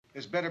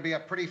This better be a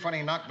pretty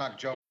funny knock-knock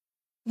joke.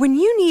 When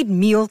you need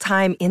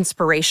mealtime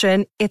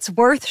inspiration, it's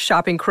worth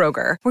shopping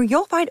Kroger, where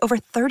you'll find over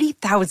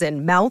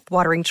 30,000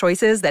 mouth-watering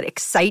choices that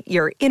excite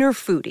your inner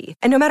foodie.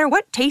 And no matter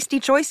what tasty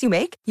choice you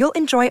make, you'll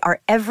enjoy our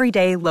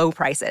everyday low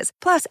prices,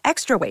 plus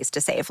extra ways to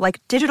save,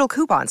 like digital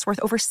coupons worth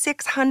over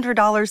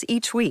 $600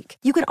 each week.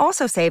 You can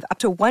also save up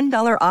to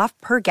 $1 off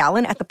per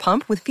gallon at the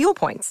pump with fuel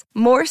points.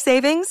 More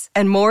savings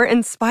and more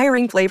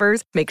inspiring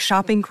flavors make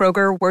shopping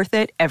Kroger worth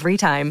it every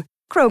time.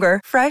 Kroger,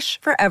 fresh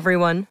for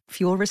everyone.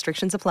 Fuel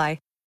restrictions apply.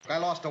 I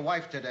lost a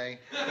wife today.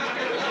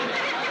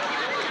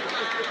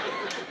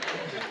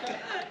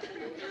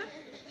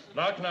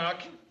 Knock,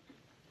 knock.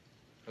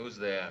 Who's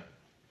there?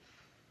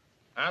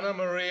 Anna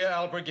Maria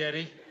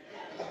Alberghetti.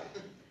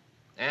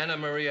 Anna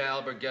Maria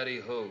Alberghetti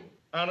who?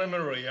 Anna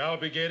Maria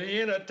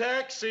Alberghetti in a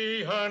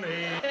taxi,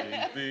 honey.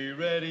 Please be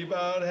ready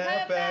about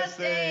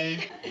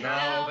 8:30.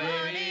 Now,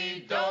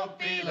 baby, don't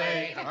be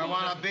late. I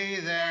want to be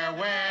there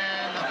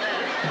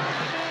when...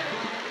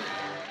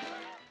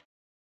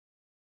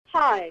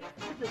 Hi,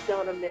 this is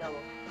Donna Mills.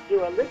 You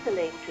are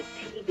listening to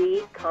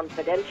TV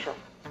Confidential.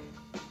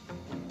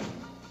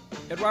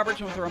 Ed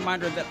Robertson with a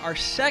reminder that our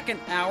second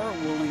hour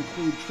will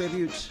include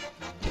tributes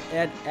to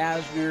Ed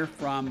Asner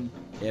from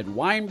Ed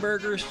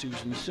Weinberger,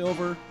 Susan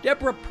Silver,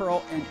 Deborah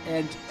Pearl, and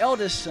Ed's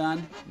eldest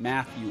son,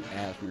 Matthew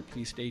Asner.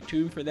 Please stay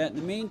tuned for that. In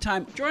the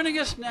meantime, joining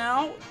us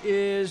now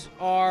is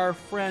our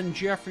friend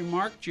Jeffrey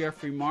Mark.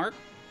 Jeffrey Mark,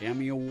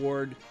 Emmy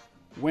Award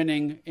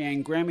winning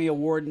and Grammy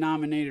Award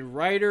nominated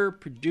writer,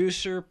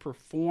 producer,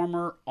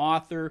 performer,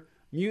 author,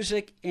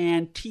 music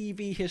and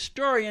TV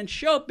historian,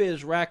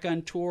 showbiz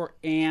raconteur,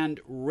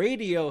 and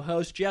radio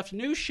host. Jeff's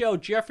new show,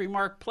 Jeffrey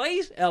Mark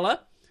Plays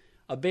Ella,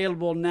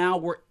 available now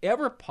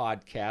wherever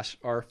podcasts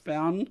are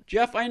found.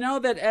 Jeff, I know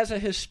that as a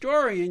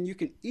historian, you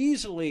can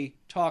easily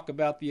talk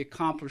about the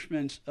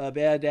accomplishments of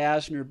Ed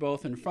Asner,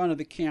 both in front of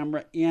the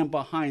camera and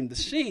behind the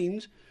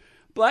scenes.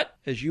 But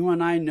as you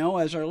and I know,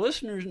 as our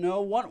listeners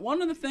know,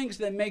 one of the things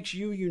that makes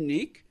you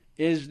unique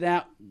is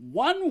that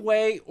one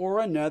way or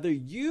another,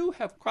 you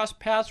have crossed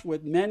paths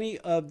with many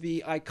of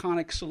the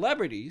iconic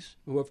celebrities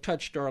who have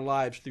touched our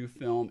lives through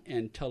film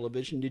and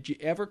television. Did you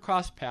ever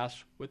cross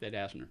paths with Ed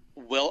Asner?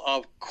 Well,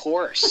 of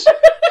course.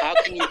 How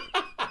can you...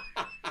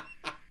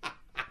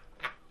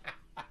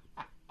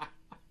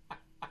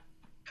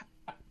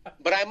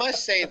 But I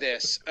must say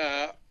this.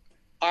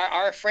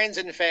 Our friends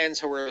and fans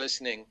who are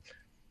listening,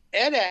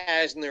 Ed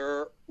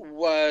Asner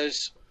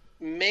was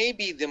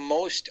maybe the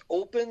most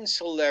open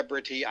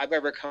celebrity I've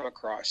ever come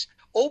across.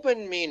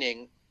 Open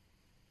meaning,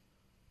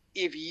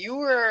 if you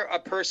were a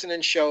person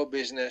in show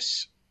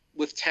business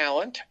with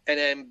talent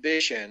and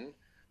ambition,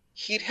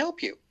 he'd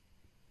help you.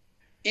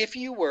 If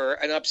you were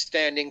an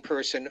upstanding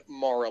person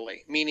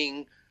morally,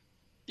 meaning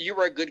you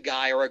were a good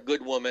guy or a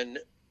good woman,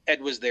 Ed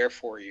was there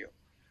for you.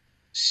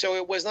 So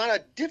it was not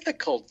a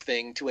difficult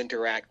thing to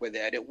interact with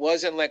Ed. It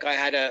wasn't like I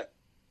had to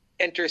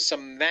enter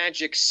some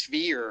magic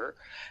sphere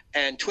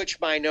and twitch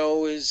my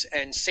nose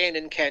and say an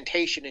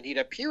incantation and he'd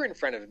appear in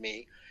front of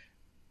me.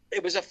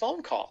 It was a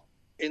phone call.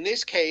 In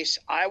this case,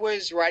 I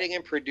was writing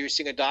and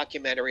producing a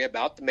documentary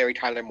about the Mary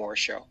Tyler Moore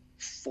Show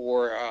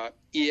for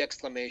E!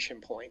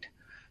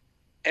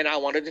 And I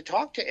wanted to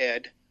talk to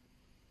Ed.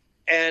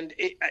 And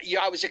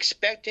I was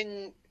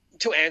expecting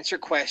to answer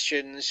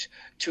questions,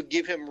 to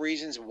give him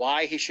reasons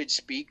why he should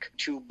speak,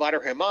 to butter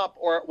him up,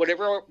 or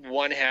whatever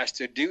one has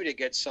to do to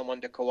get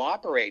someone to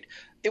cooperate.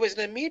 It was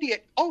an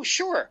immediate, oh,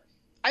 sure,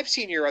 I've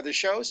seen your other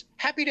shows,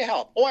 happy to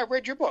help. Oh, I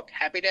read your book,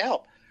 happy to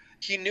help.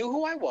 He knew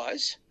who I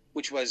was,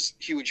 which was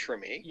huge for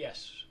me.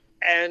 Yes.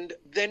 And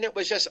then it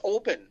was just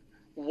open.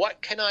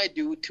 What can I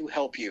do to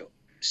help you?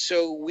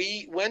 So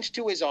we went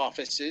to his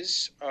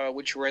offices,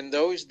 which were in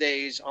those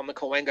days on the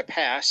Cahuenga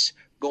Pass,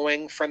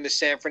 going from the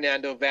San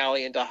Fernando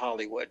Valley into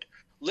Hollywood.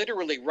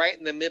 Literally right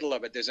in the middle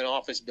of it, there's an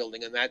office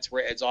building, and that's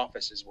where Ed's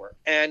offices were.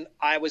 And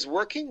I was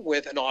working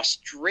with an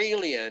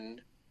Australian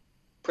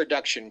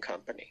production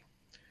company.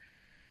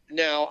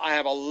 Now, I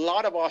have a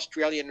lot of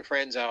Australian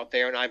friends out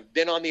there, and I've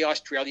been on the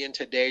Australian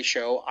Today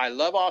show. I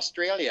love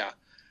Australia.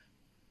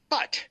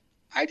 But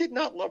I did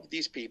not love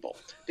these people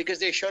because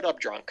they showed up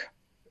drunk.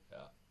 Yeah.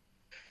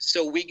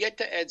 So we get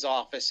to Ed's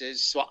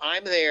offices. So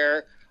I'm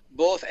there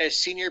both as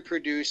senior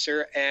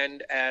producer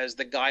and as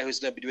the guy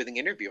who's going to be doing the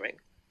interviewing.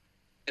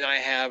 And I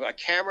have a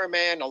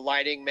cameraman, a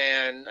lighting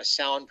man, a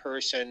sound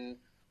person,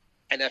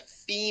 and a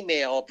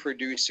female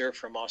producer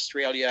from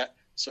Australia.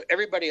 So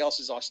everybody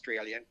else is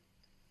Australian.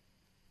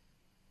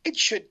 It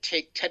should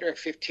take 10 or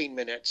 15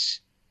 minutes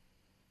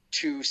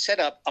to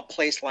set up a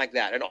place like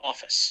that, an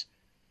office.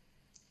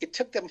 It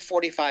took them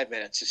 45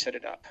 minutes to set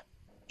it up.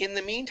 In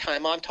the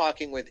meantime, I'm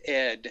talking with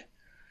Ed,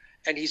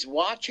 and he's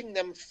watching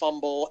them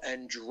fumble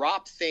and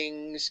drop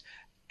things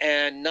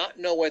and not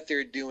know what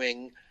they're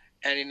doing.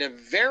 And in a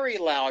very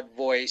loud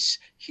voice,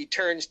 he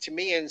turns to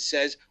me and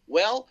says,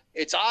 well,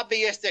 it's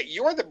obvious that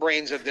you're the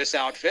brains of this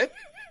outfit.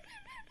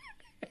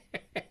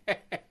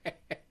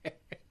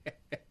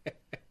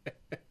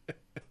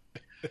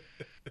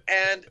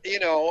 And,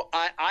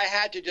 I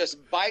had to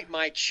just bite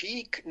my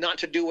cheek not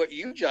to do what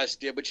you just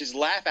did, which is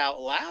laugh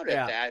out loud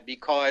at that,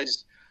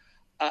 because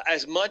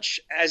as much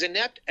as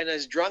inept and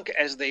as drunk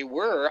as they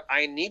were,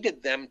 I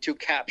needed them to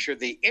capture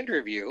the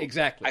interview.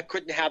 Exactly. I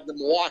couldn't have them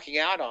walking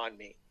out on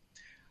me.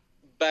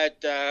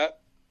 But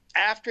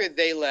after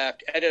they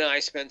left, Ed and I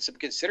spent some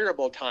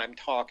considerable time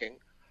talking,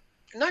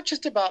 not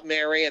just about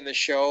Mary and the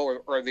show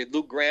or the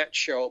Lou Grant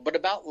show, but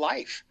about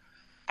life.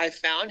 I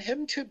found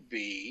him to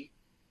be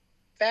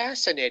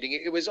fascinating.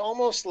 It was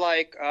almost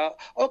like,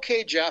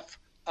 okay, Jeff,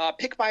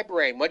 pick my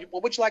brain. What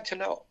would you like to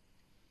know?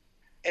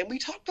 And we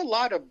talked a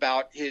lot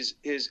about his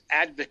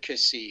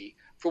advocacy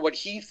for what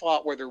he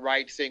thought were the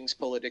right things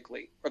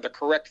politically, or the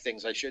correct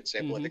things, I should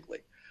say, politically.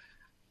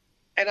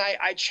 And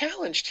I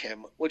challenged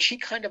him, which he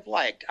kind of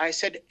liked. I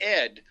said,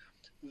 Ed,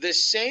 the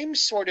same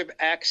sort of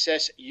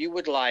access you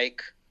would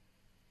like,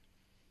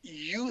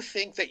 you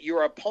think that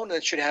your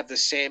opponents should have the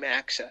same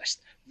access.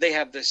 They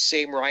have the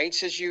same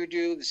rights as you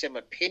do, the same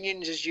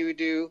opinions as you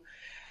do.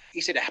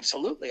 He said,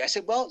 absolutely. I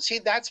said, well, see,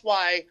 that's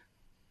why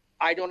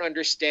I don't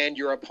understand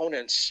your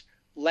opponents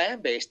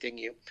lambasting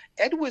you.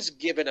 Ed was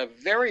given a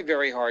very,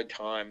 very hard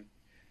time,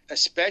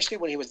 especially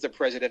when he was the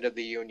president of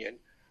the union.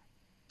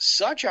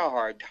 Such a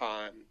hard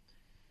time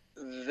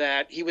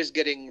that he was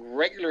getting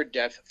regular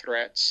death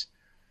threats,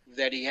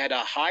 that he had to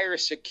hire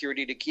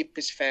security to keep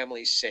his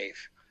family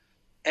safe.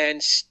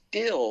 And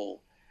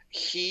still,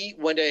 he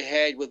went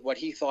ahead with what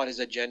he thought his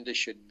agenda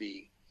should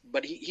be.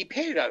 But he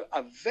paid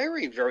a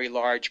very, very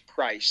large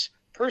price,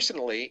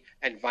 personally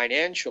and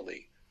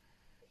financially,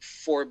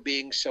 for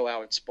being so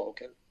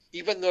outspoken.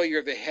 Even though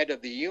you're the head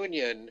of the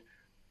union,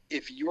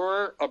 if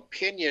your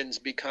opinions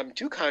become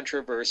too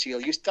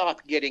controversial, you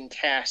stop getting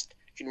cast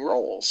in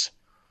roles.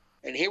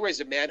 And here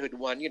was a man who'd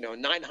won,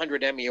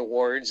 900 Emmy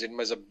Awards and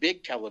was a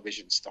big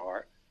television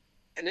star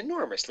and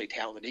enormously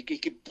talented. He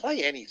could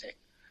play anything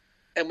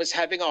and was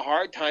having a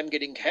hard time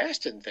getting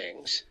cast in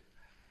things.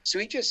 So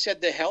he just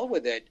said the hell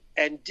with it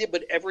and did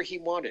whatever he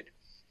wanted.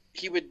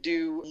 He would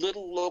do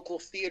little local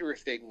theater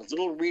things,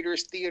 little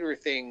readers' theater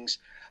things.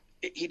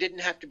 He didn't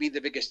have to be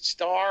the biggest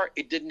star.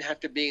 It didn't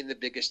have to be in the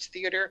biggest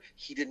theater.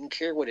 He didn't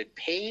care what it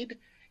paid.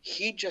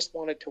 He just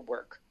wanted to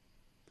work.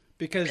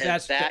 Because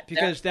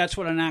that's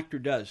what an actor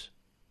does.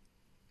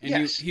 And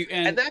yes,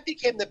 and that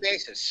became the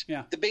basis.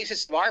 Yeah. The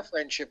basis of our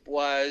friendship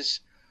was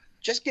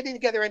just getting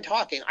together and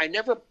talking. I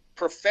never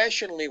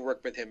professionally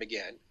worked with him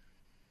again,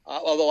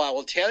 although I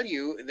will tell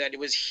you that it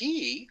was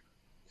he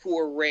who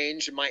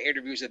arranged my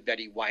interviews with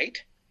Betty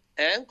White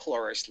and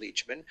Cloris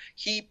Leachman.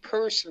 He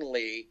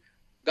personally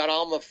got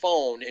on the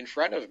phone in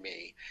front of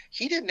me.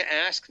 He didn't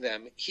ask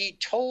them. He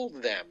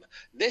told them,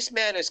 this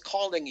man is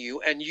calling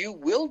you and you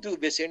will do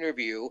this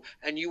interview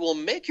and you will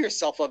make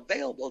yourself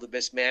available to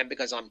this man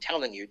because I'm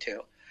telling you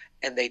to.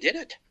 And they did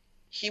it.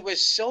 He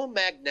was so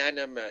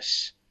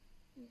magnanimous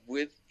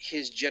with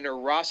his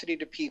generosity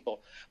to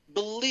people.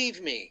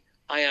 Believe me,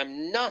 I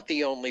am not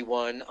the only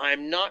one.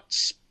 I'm not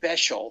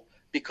special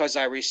because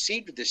I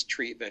received this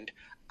treatment.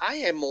 I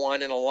am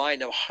one in a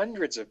line of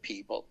hundreds of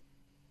people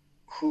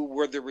who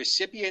were the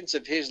recipients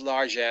of his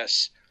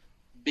largesse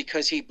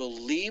because he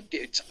believed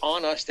it's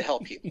on us to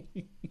help people.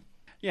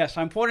 Yes,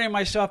 I'm pointing at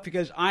myself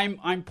because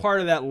I'm part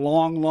of that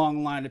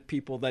long line of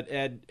people that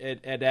Ed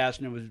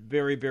Asner was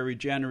very, very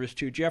generous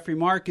to. Jeffrey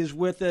Mark is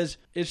with us.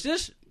 This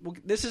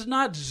is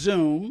not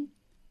Zoom.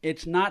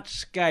 It's not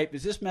Skype.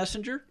 Is this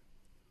Messenger?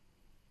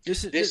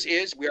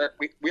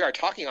 We are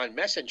talking on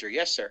Messenger.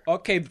 Yes, sir.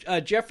 Okay,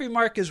 Jeffrey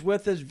Mark is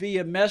with us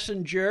via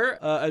Messenger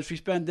as we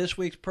spend this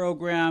week's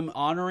program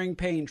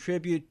paying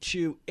tribute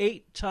to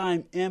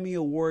 8-time Emmy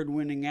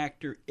Award-winning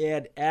actor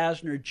Ed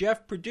Asner.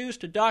 Jeff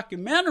produced a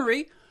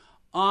documentary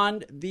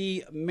on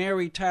the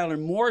Mary Tyler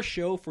Moore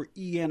Show for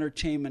E!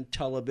 Entertainment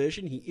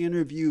Television. He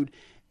interviewed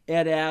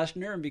Ed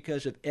Asner, and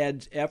because of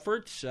Ed's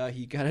efforts,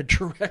 he got a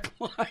direct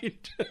line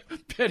to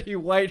Betty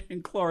White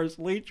and Cloris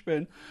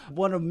Leachman.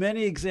 One of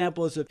many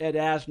examples of Ed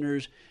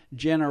Asner's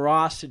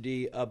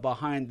generosity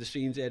behind the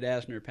scenes. Ed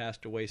Asner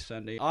passed away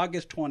Sunday,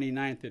 August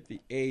 29th, at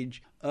the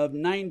age of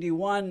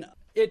 91.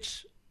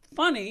 It's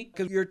funny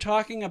because you're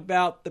talking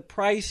about the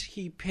price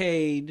he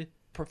paid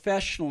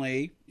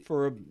professionally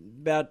for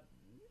about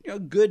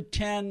good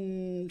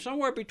 10,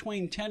 somewhere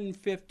between 10 and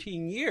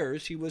 15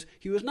 years. He was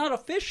not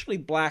officially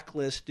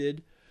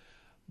blacklisted,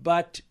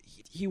 but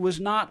he was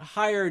not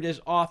hired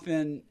as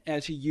often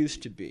as he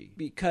used to be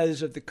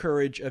because of the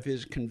courage of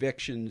his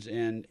convictions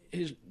and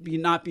his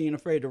not being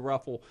afraid to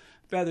ruffle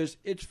feathers.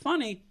 It's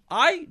funny.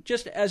 I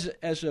just, as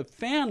a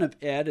fan of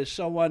Ed, as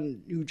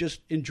someone who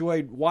just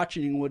enjoyed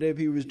watching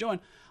whatever he was doing,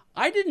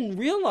 I didn't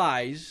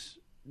realize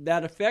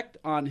that effect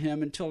on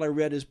him until I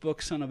read his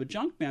book, Son of a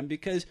Junkman,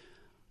 because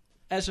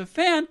as a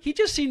fan, he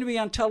just seemed to be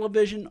on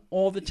television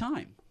all the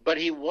time. But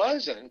he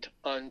wasn't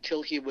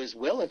until he was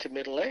well into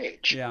middle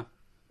age. Yeah.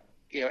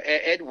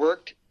 Ed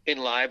worked in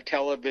live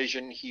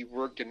television. He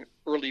worked in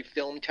early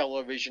film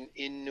television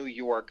in New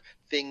York,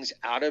 things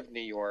out of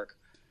New York.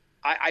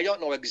 I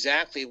don't know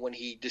exactly when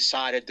he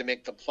decided to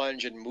make the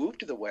plunge and move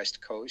to the West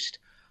Coast.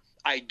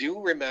 I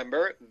do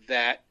remember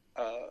that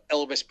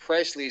Elvis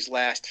Presley's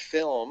last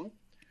film,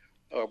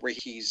 where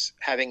he's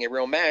having a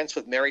romance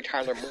with Mary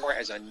Tyler Moore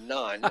as a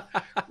nun,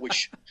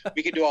 which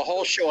we could do a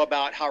whole show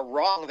about how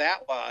wrong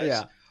that was.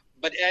 Yeah.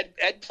 But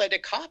Ed played a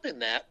cop in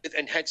that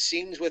and had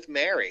scenes with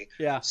Mary.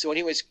 Yeah. So when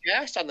he was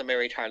cast on the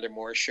Mary Tyler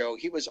Moore show,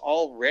 he was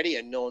already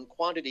a known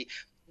quantity.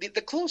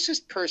 The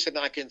closest person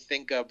I can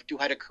think of who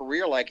had a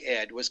career like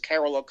Ed was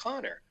Carol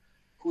O'Connor,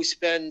 who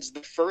spends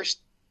the first,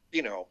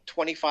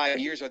 25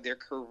 years of their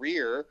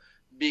career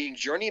being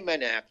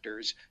journeyman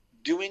actors,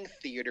 doing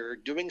theater,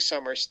 doing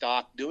summer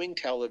stock, doing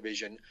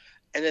television,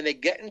 and then they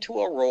get into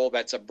a role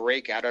that's a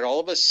breakout, and all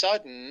of a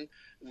sudden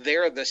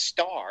they're the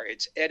star.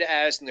 It's Ed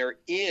Asner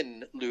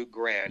in Lou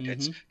Grant. Mm-hmm.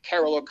 It's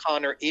Carol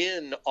O'Connor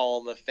in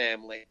All in the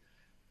Family.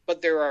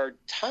 But there are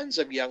tons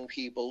of young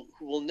people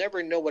who will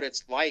never know what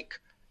it's like.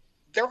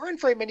 There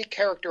aren't very many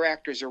character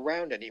actors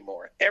around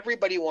anymore.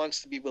 Everybody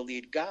wants to be the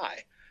lead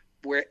guy,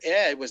 where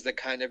Ed was the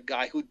kind of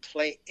guy who'd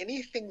play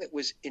anything that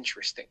was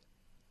interesting.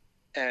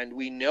 And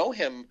we know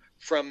him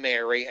from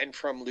Mary and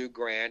from Lou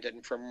Grant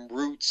and from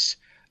Roots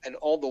and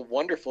all the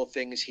wonderful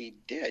things he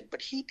did.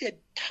 But he did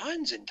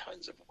tons and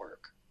tons of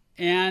work.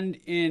 And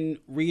in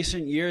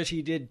recent years,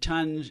 he did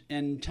tons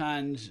and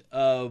tons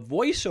of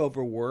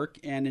voiceover work.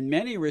 And in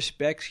many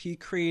respects, he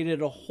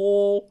created a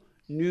whole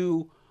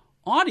new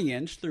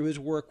audience through his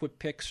work with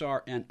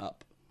Pixar and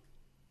Up.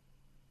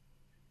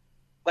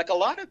 Like a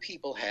lot of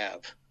people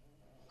have,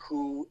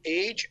 who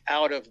age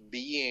out of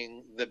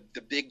being the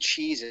big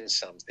cheese in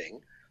something,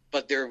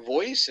 but their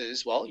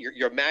voices, well,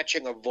 you're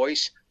matching a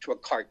voice to a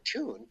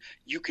cartoon.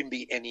 You can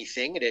be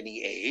anything at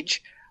any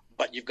age,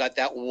 but you've got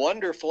that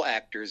wonderful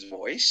actor's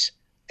voice,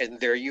 and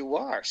there you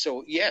are.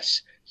 So,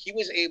 yes, he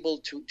was able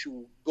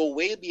to go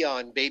way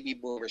beyond baby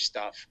boomer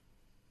stuff,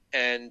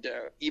 and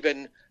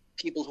even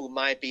people who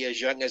might be as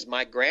young as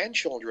my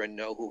grandchildren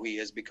know who he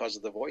is because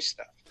of the voice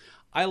stuff.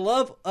 I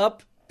love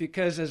Up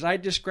because, as I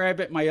describe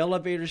it, my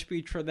elevator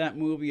speech for that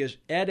movie is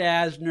Ed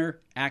Asner,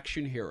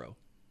 action hero.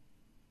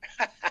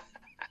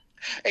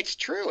 It's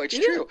true. It's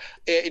true.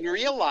 In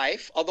real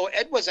life, although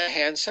Ed was a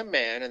handsome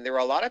man, and there are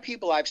a lot of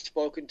people I've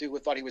spoken to who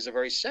thought he was a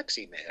very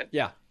sexy man,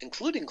 yeah,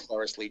 including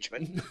Cloris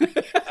Leachman,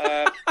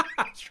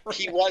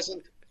 he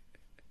wasn't.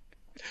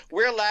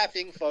 We're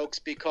laughing, folks,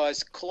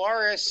 because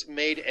Cloris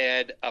made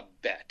Ed a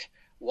bet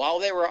while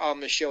they were on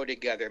the show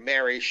together,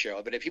 Mary's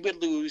show, that if he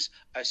would lose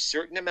a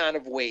certain amount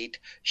of weight,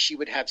 she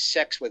would have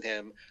sex with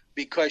him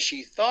because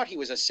she thought he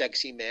was a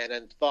sexy man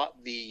and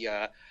thought the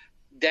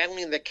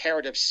dangling the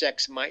carrot of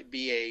sex might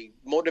be a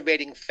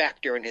motivating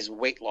factor in his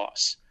weight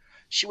loss.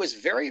 She was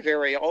very,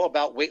 very all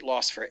about weight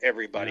loss for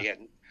everybody,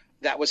 and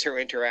that was her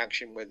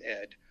interaction with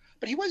Ed.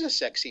 But he was a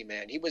sexy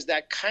man. He was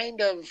that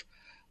kind of,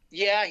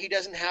 he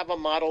doesn't have a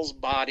model's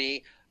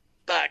body,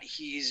 but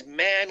he's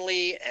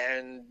manly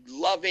and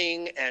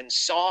loving and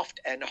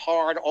soft and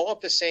hard all at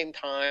the same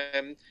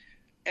time.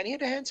 And he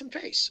had a handsome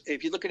face.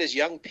 If you look at his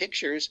young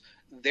pictures,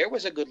 there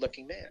was a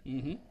good-looking man.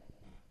 Mm-hmm.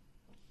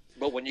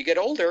 But when you get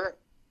older,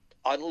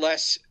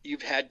 unless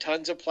you've had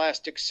tons of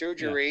plastic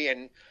surgery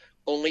and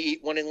only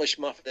eat one English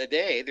muffin a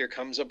day, there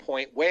comes a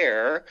point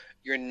where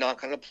you're not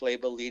going to play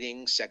the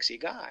leading sexy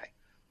guy.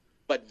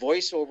 But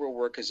voiceover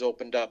work has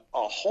opened up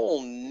a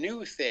whole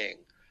new thing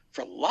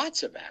for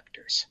lots of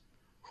actors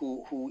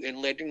who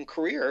in later in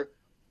career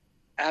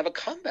have a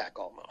comeback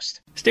almost.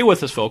 Stay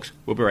with us, folks.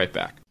 We'll be right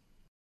back.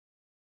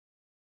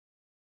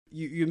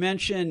 You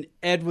mentioned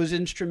Ed was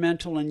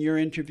instrumental in your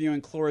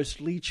interviewing Cloris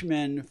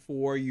Leachman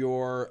for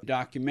your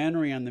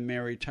documentary on the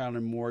Mary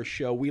Tyler Moore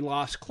Show. We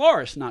lost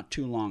Cloris not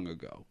too long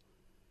ago.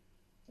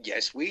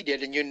 Yes, we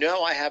did. And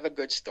I have a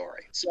good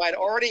story. So I'd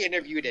already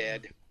interviewed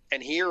Ed,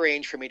 and he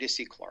arranged for me to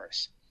see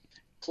Cloris.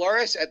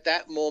 Cloris at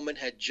that moment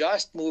had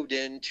just moved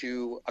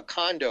into a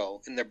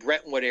condo in the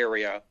Brentwood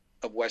area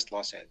of West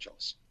Los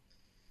Angeles.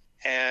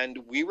 And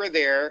we were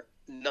there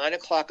 9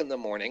 o'clock in the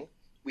morning.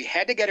 We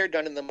had to get her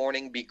done in the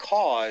morning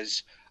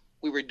because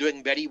we were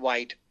doing Betty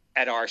White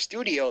at our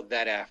studio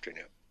that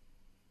afternoon.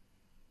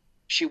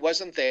 She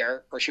wasn't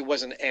there, or she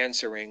wasn't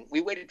answering.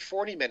 We waited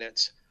 40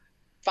 minutes.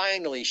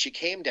 Finally, she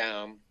came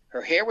down.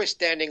 Her hair was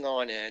standing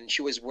on end.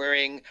 She was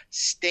wearing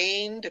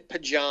stained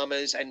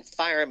pajamas and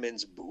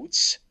fireman's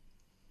boots.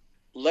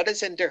 Let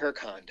us into her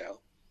condo.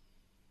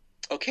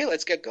 Okay,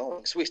 let's get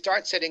going. So we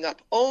start setting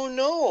up. Oh,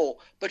 no,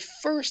 but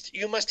first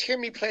you must hear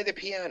me play the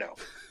piano.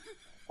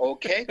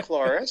 Okay,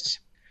 Cloris.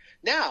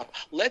 Now,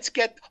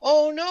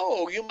 oh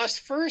no, you must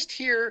first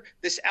hear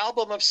this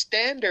album of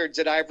standards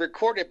that I've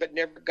recorded but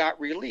never got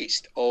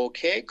released.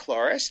 Okay,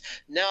 Cloris.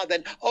 Now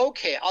then,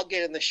 okay, I'll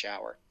get in the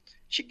shower.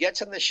 She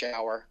gets in the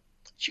shower.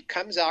 She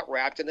comes out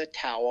wrapped in a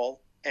towel,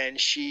 and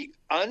she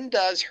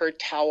undoes her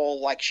towel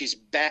like she's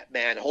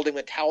Batman, holding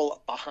the towel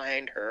up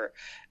behind her.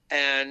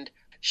 And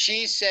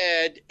she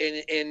said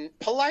in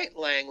polite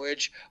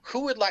language,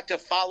 "Who would like to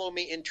follow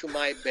me into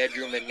my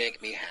bedroom and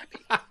make me happy?"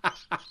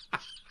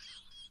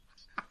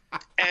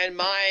 And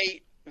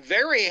my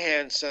very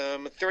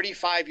handsome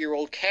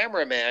 35-year-old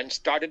cameraman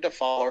started to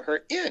follow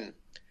her in.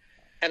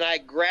 And I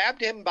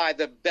grabbed him by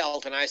the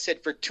belt and I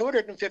said, for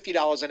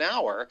 $250 an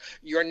hour,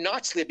 you're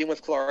not sleeping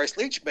with Cloris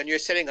Leachman. You're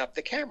setting up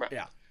the camera.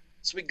 Yeah.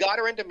 So we got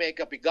her into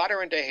makeup. We got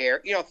her into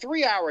hair.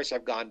 3 hours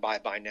have gone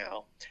by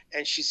now.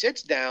 And she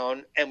sits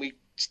down and we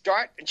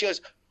start. And she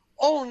goes,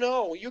 oh,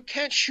 no, you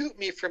can't shoot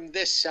me from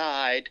this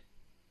side.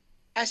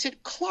 I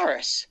said,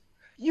 Cloris,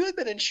 you have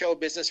been in show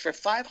business for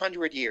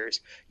 500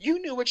 years.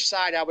 You knew which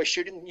side I was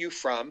shooting you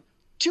from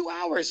 2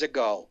 hours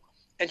ago.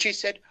 And she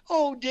said,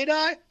 oh, did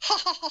I?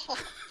 Ha, ha, ha, ha.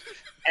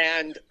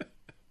 And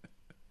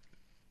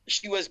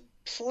she was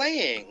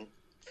playing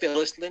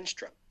Phyllis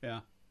Lindstrom. Yeah.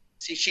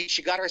 See,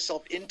 she got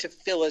herself into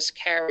Phyllis'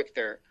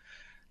 character.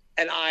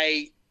 And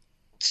I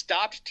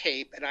stopped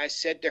tape and I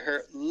said to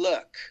her,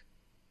 look,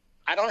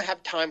 I don't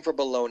have time for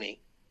baloney.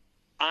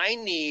 I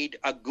need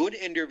a good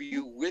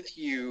interview with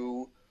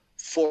you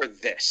for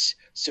this.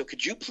 So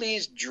could you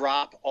please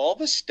drop all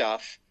the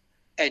stuff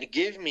and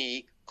give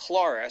me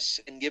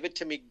Cloris and give it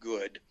to me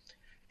good?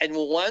 And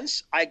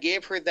once I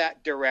gave her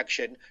that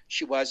direction,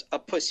 she was a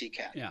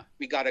pussycat. Yeah.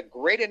 We got a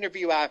great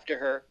interview after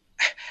her.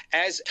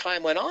 As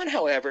time went on,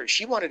 however,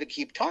 she wanted to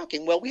keep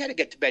talking. Well, we had to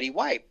get to Betty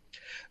White.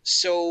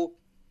 So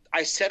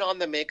I set on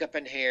the makeup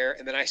and hair,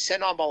 and then I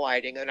sent on the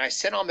lighting, and I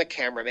sent on the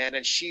cameraman,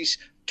 and she's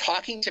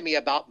talking to me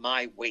about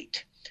my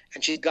weight.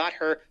 And she's got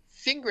her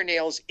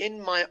fingernails in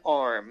my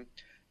arm,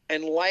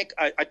 and like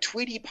a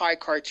Tweety Pie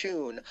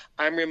cartoon,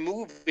 I'm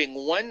removing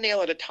one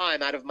nail at a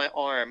time out of my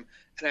arm.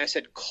 And I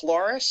said,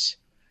 Cloris,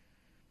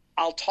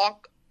 I'll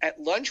talk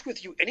at lunch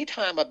with you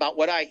anytime about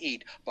what I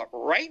eat, but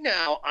right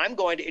now I'm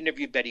going to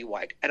interview Betty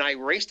White. And I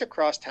raced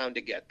across town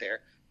to get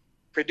there.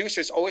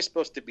 Producer's always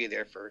supposed to be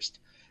there first.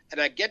 And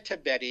I get to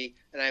Betty,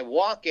 and I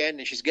walk in,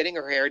 and she's getting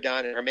her hair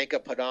done and her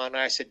makeup put on. And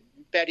I said,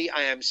 Betty,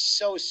 I am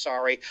so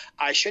sorry.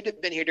 I should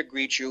have been here to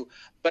greet you,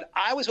 but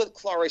I was with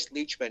Cloris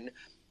Leachman.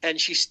 And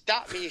she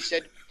stopped me and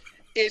said,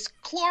 is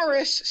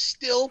Cloris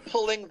still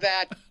pulling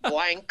that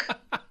blank?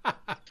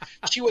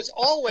 She was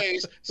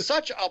always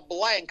such a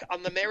blank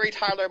on the Mary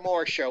Tyler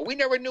Moore Show. We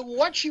never knew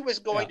what she was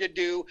going to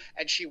do,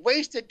 and she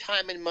wasted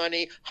time and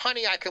money.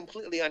 Honey, I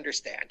completely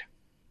understand.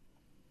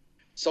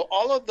 So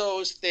all of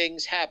those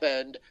things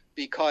happened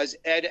because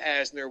Ed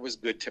Asner was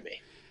good to me.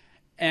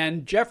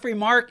 And Jeffrey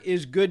Mark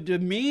is good to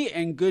me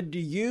and good to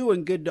you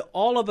and good to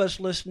all of us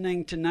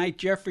listening tonight.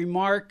 Jeffrey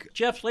Mark.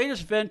 Jeff's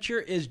latest venture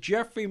is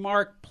Jeffrey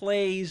Mark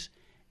Plays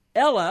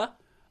Ella,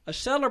 a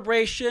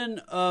celebration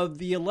of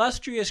the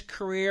illustrious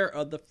career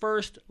of the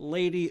First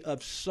Lady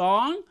of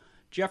Song.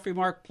 Jeffrey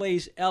Mark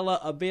Plays Ella,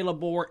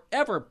 available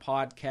wherever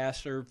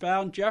podcasts are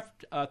found. Jeff,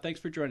 thanks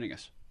for joining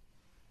us.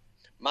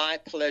 My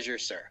pleasure,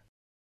 sir.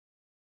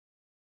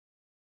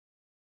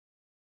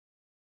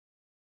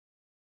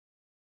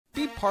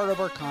 Be part of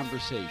our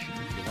conversation.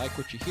 If you like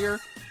what you hear,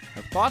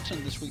 have thoughts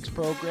on this week's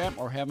program,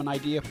 or have an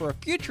idea for a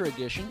future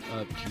edition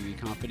of TV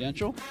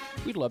Confidential,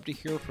 we'd love to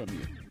hear from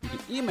you. You can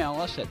email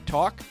us at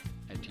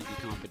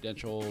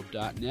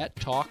talk@tvconfidential.net,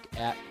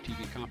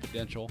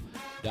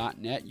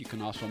 talk@tvconfidential.net. You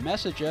can also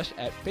message us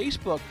at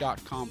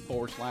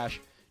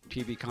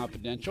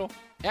facebook.com/tvconfidential,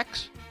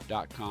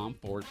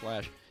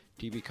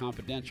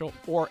 x.com/tvconfidential,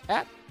 or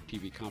at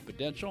TV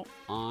Confidential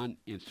on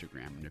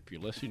Instagram. And if you're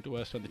listening to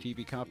us on the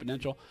TV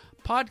Confidential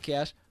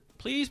podcast,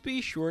 please be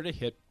sure to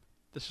hit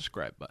the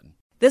subscribe button.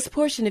 This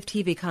portion of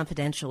TV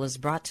Confidential is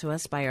brought to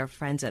us by our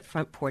friends at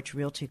Front Porch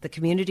Realty, the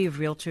community of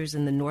realtors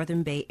in the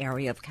Northern Bay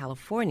area of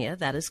California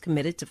that is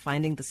committed to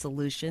finding the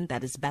solution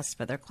that is best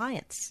for their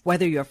clients.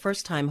 Whether you're a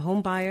first-time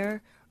home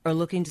buyer or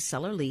looking to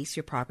sell or lease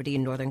your property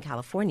in Northern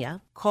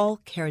California, call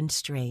Karen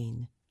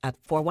Strain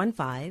at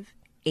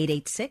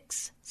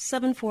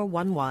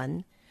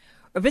 415-886-7411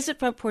 or visit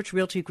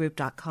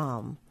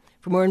frontporchrealtygroup.com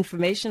for more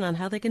information on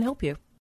how they can help you.